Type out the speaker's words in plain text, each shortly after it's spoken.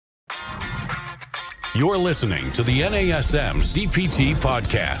You're listening to the NASM CPT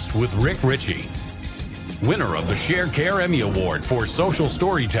podcast with Rick Ritchie, winner of the Share Care Emmy Award for Social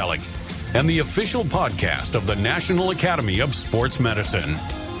Storytelling and the official podcast of the National Academy of Sports Medicine.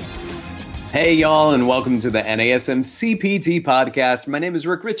 Hey, y'all, and welcome to the NASM CPT podcast. My name is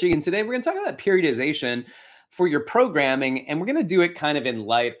Rick Ritchie, and today we're going to talk about periodization for your programming, and we're going to do it kind of in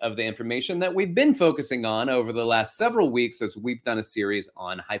light of the information that we've been focusing on over the last several weeks as we've done a series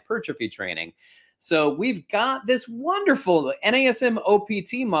on hypertrophy training. So we've got this wonderful NASM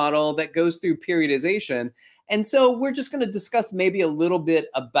OPT model that goes through periodization. And so we're just going to discuss maybe a little bit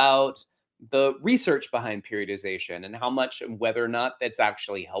about the research behind periodization and how much and whether or not that's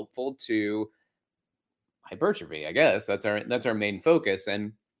actually helpful to hypertrophy. I guess that's our main focus.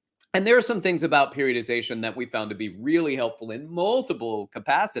 And there are some things about periodization that we found to be really helpful in multiple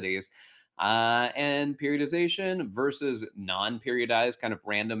capacities. And periodization versus non-periodized kind of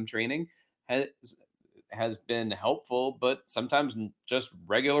random training has been helpful, but sometimes just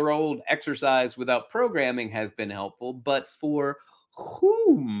regular old exercise without programming has been helpful. But for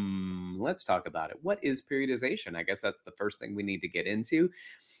whom? Let's talk about it. What is periodization? I guess that's the first thing we need to get into.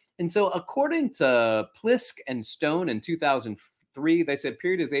 And so according to Plisk and Stone in 2003, they said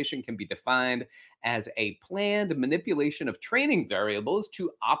periodization can be defined as a planned manipulation of training variables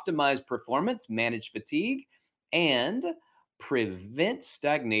to optimize performance, manage fatigue, and prevent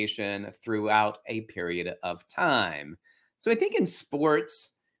stagnation throughout a period of time. So I think in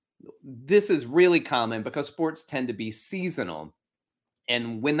sports, this is really common because sports tend to be seasonal.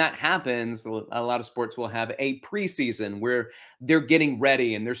 And when that happens, a lot of sports will have a preseason where they're getting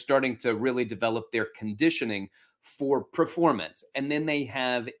ready and they're starting to really develop their conditioning for performance. And then they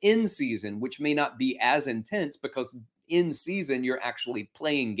have in season, which may not be as intense because in season, you're actually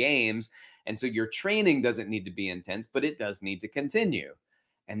playing games. And so your training doesn't need to be intense, but it does need to continue.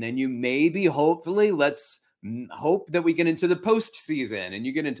 And then you maybe, hopefully, let's hope that we get into the postseason. And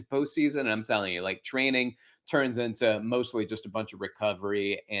you get into postseason, and I'm telling you, like training turns into mostly just a bunch of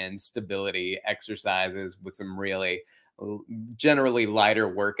recovery and stability exercises with some really generally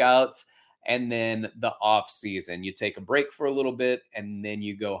lighter workouts. And then the off season, you take a break for a little bit, and then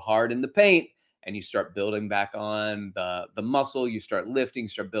you go hard in the paint. And you start building back on the muscle, you start lifting,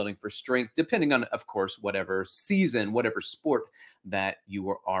 start building for strength, depending on, of course, whatever season, whatever sport that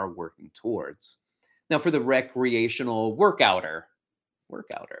you are working towards. Now, for the recreational workouter.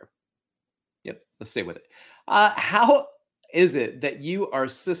 Yep, let's stay with it. How is it that you are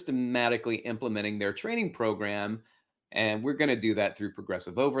systematically implementing their training program? And we're going to do that through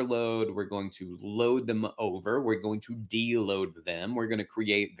progressive overload. We're going to load them over. We're going to deload them. We're going to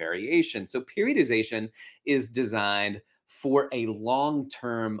create variation. So periodization is designed for a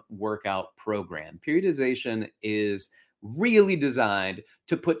long-term workout program. Periodization is really designed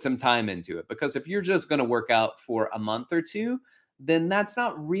to put some time into it, because if you're just going to work out for a month or two, then that's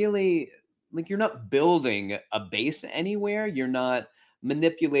not really, like, you're not building a base anywhere. You're not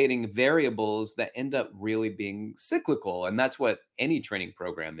manipulating variables that end up really being cyclical. And that's what any training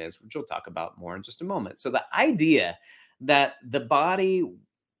program is, which we'll talk about more in just a moment. So the idea that the body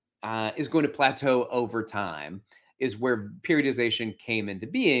is going to plateau over time is where periodization came into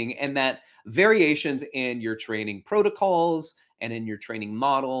being, and that variations in your training protocols and in your training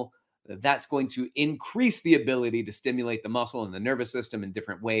model, that's going to increase the ability to stimulate the muscle and the nervous system in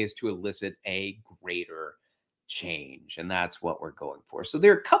different ways to elicit a greater change. And that's what we're going for. So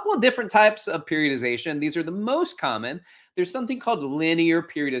there are a couple of different types of periodization. These are the most common. There's something called linear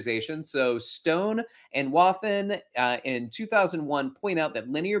periodization. So Stone and Wathen in 2001 point out that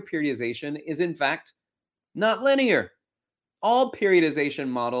linear periodization is in fact not linear. All periodization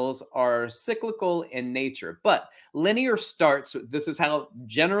models are cyclical in nature, but linear starts, this is how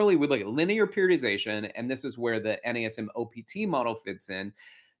generally we look at linear periodization, and this is where the NASM OPT model fits in,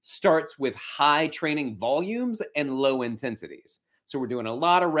 starts with high training volumes and low intensities. So we're doing a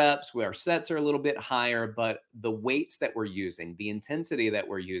lot of reps where our sets are a little bit higher, but the weights that we're using, the intensity that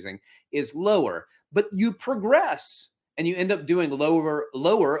we're using is lower. But you progress and you end up doing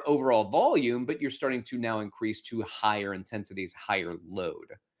lower overall volume, but you're starting to now increase to higher intensities, higher load.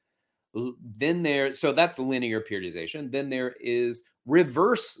 So that's linear periodization. Then there is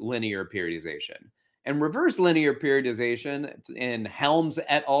reverse linear periodization. And reverse linear periodization in Helms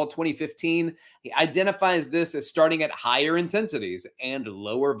et al. 2015, he identifies this as starting at higher intensities and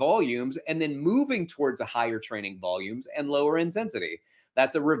lower volumes, and then moving towards a higher training volumes and lower intensity.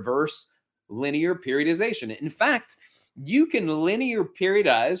 That's a reverse linear periodization. In fact, you can linear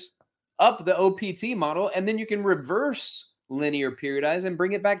periodize up the OPT model, and then you can reverse linear periodize and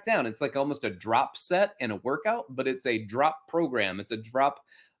bring it back down. It's like almost a drop set in a workout, but it's a drop program. It's a drop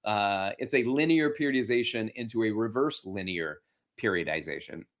It's a linear periodization into a reverse linear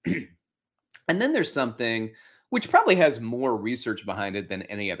periodization. And then there's something which probably has more research behind it than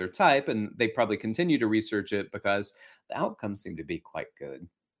any other type, and they probably continue to research it because the outcomes seem to be quite good,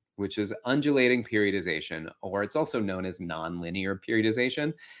 which is undulating periodization, or it's also known as nonlinear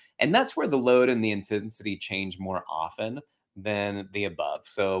periodization. And that's where the load and the intensity change more often than the above.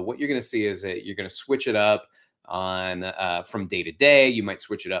 So what you're going to see is that you're going to switch it up on from day to day. You might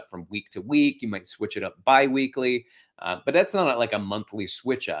switch it up from week to week. You might switch it up bi-weekly, but that's not like a monthly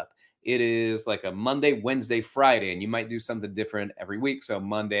switch up. It is like a Monday, Wednesday, Friday, and you might do something different every week. So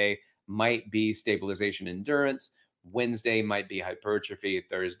Monday might be stabilization endurance. Wednesday might be hypertrophy.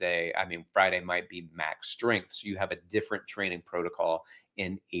 Friday might be max strength. So you have a different training protocol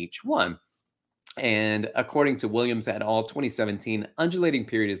in each one. And according to Williams et al., 2017, undulating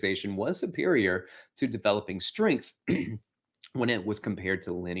periodization was superior to developing strength when it was compared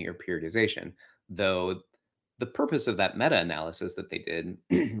to linear periodization, though the purpose of that meta-analysis that they did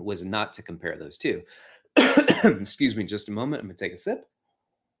was not to compare those two. Excuse me just a moment. I'm going to take a sip.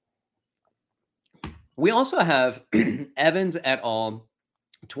 We also have Evans et al.,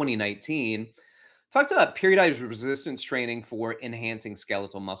 2019, talked about periodized resistance training for enhancing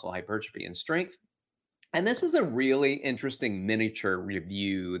skeletal muscle hypertrophy and strength. And this is a really interesting miniature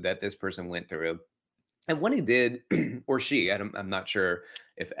review that this person went through. And what he did, or she, I'm not sure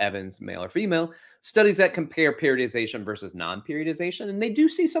if Evans, male or female, studies that compare periodization versus non-periodization, and they do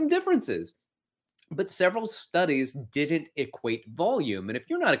see some differences. But several studies didn't equate volume. And if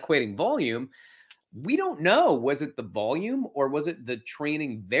you're not equating volume, we don't know, was it the volume or was it the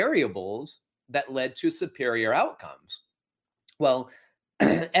training variables that led to superior outcomes? Well,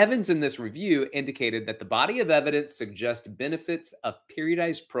 Evans in this review indicated that the body of evidence suggests benefits of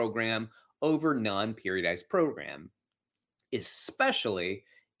periodized program over non-periodized program, especially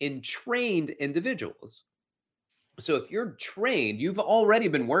in trained individuals. So if you're trained, you've already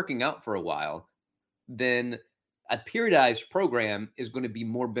been working out for a while, then a periodized program is going to be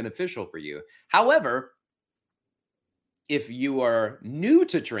more beneficial for you. However, if you are new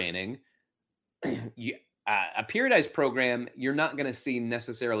to training, a periodized program, you're not going to see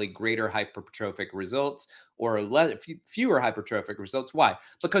necessarily greater hypertrophic results or fewer hypertrophic results. Why?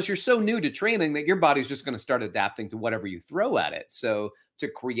 Because you're so new to training that your body's just going to start adapting to whatever you throw at it. So to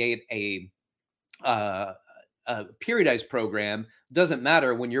create a periodized program doesn't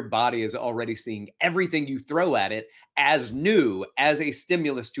matter when your body is already seeing everything you throw at it as new, as a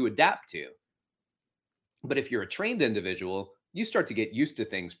stimulus to adapt to. But if you're a trained individual, you start to get used to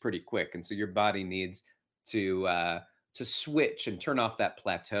things pretty quick. And so your body needs to switch and turn off that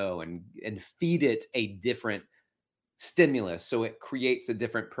plateau and feed it a different stimulus. So it creates a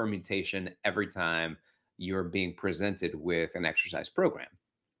different permutation every time you're being presented with an exercise program.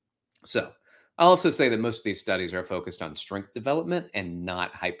 So I'll also say that most of these studies are focused on strength development and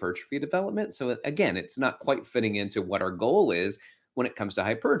not hypertrophy development. So again, it's not quite fitting into what our goal is when it comes to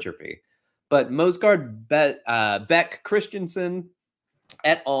hypertrophy. But Mosgaard, Beck, Christensen,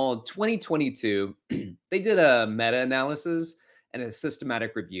 et al., 2022, they did a meta-analysis and a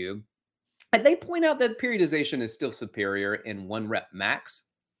systematic review. And they point out that periodization is still superior in 1 rep max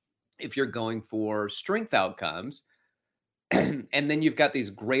if you're going for strength outcomes. And then you've got these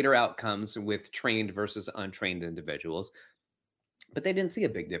greater outcomes with trained versus untrained individuals. But they didn't see a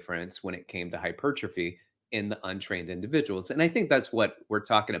big difference when it came to hypertrophy in the untrained individuals. And I think that's what we're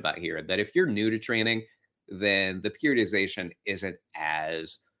talking about here, that if you're new to training, then the periodization isn't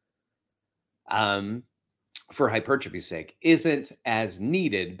as, for hypertrophy's sake, isn't as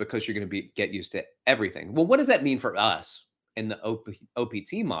needed because you're going to get used to everything. Well, what does that mean for us in the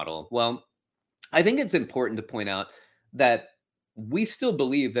OPT model? Well, I think it's important to point out that we still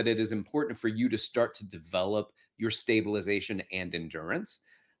believe that it is important for you to start to develop your stabilization and endurance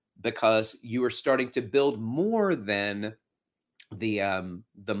because you are starting to build more than the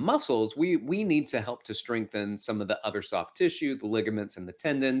muscles. We need to help to strengthen some of the other soft tissue, the ligaments and the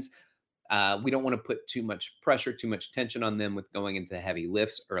tendons. We don't want to put too much pressure, too much tension on them with going into heavy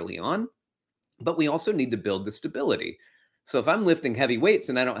lifts early on, but we also need to build the stability. So if I'm lifting heavy weights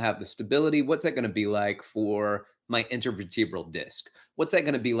and I don't have the stability, what's that going to be like for my intervertebral disc? What's that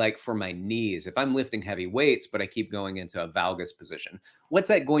going to be like for my knees? If I'm lifting heavy weights, but I keep going into a valgus position, what's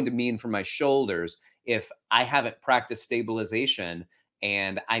that going to mean for my shoulders if I haven't practiced stabilization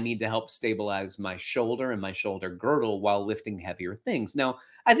and I need to help stabilize my shoulder and my shoulder girdle while lifting heavier things? Now,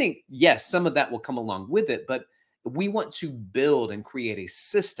 I think, yes, some of that will come along with it, but we want to build and create a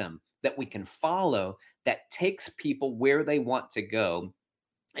system that we can follow that takes people where they want to go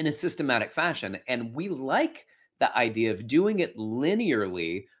in a systematic fashion. And we like the idea of doing it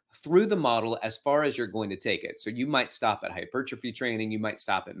linearly through the model as far as you're going to take it. So you might stop at hypertrophy training, you might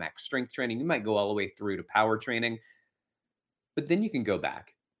stop at max strength training, you might go all the way through to power training, but then you can go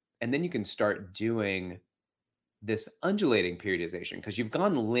back and then you can start doing this undulating periodization because you've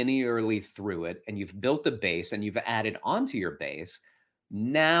gone linearly through it and you've built a base and you've added onto your base.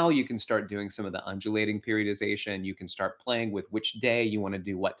 Now you can start doing some of the undulating periodization. You can start playing with which day you want to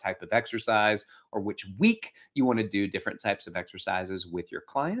do what type of exercise or which week you want to do different types of exercises with your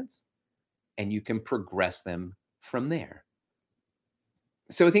clients, and you can progress them from there.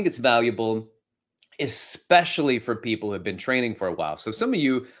 So I think it's valuable, especially for people who have been training for a while. So some of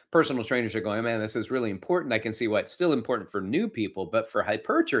you personal trainers are going, man, this is really important. I can see why it's still important for new people, but for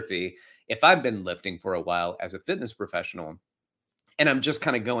hypertrophy, if I've been lifting for a while as a fitness professional, and I'm just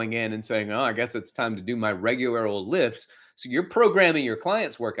kind of going in and saying, oh, I guess it's time to do my regular old lifts. So you're programming your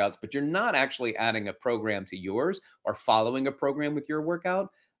clients' workouts, but you're not actually adding a program to yours or following a program with your workout,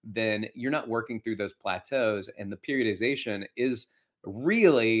 then you're not working through those plateaus. And the periodization is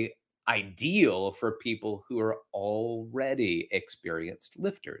really ideal for people who are already experienced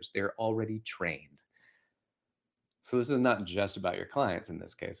lifters. They're already trained. So this is not just about your clients in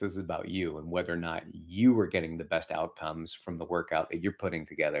this case. This is about you and whether or not you are getting the best outcomes from the workout that you're putting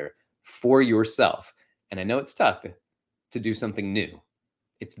together for yourself. And I know it's tough to do something new.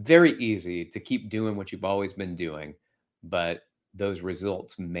 It's very easy to keep doing what you've always been doing, but those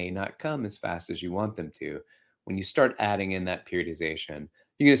results may not come as fast as you want them to. When you start adding in that periodization,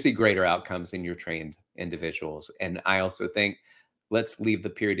 you're going to see greater outcomes in your trained individuals. And I also think let's leave the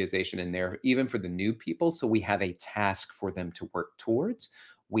periodization in there, even for the new people. So we have a task for them to work towards.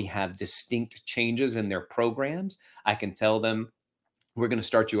 We have distinct changes in their programs. I can tell them, we're going to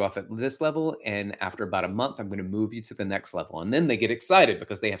start you off at this level, and after about a month, I'm going to move you to the next level. And then they get excited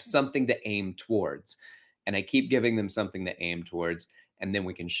because they have something to aim towards. And I keep giving them something to aim towards, and then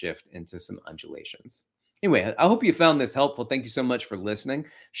we can shift into some undulations. Anyway, I hope you found this helpful. Thank you so much for listening.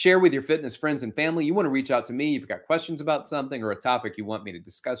 Share with your fitness friends and family. You want to reach out to me. You've got questions about something or a topic you want me to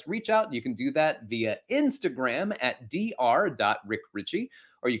discuss, reach out. You can do that via Instagram at dr.rickritchie,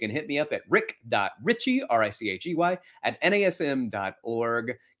 or you can hit me up at rick.ritchie, R-I-C-H-E-Y, at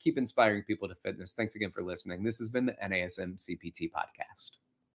nasm.org. Keep inspiring people to fitness. Thanks again for listening. This has been the NASM CPT Podcast.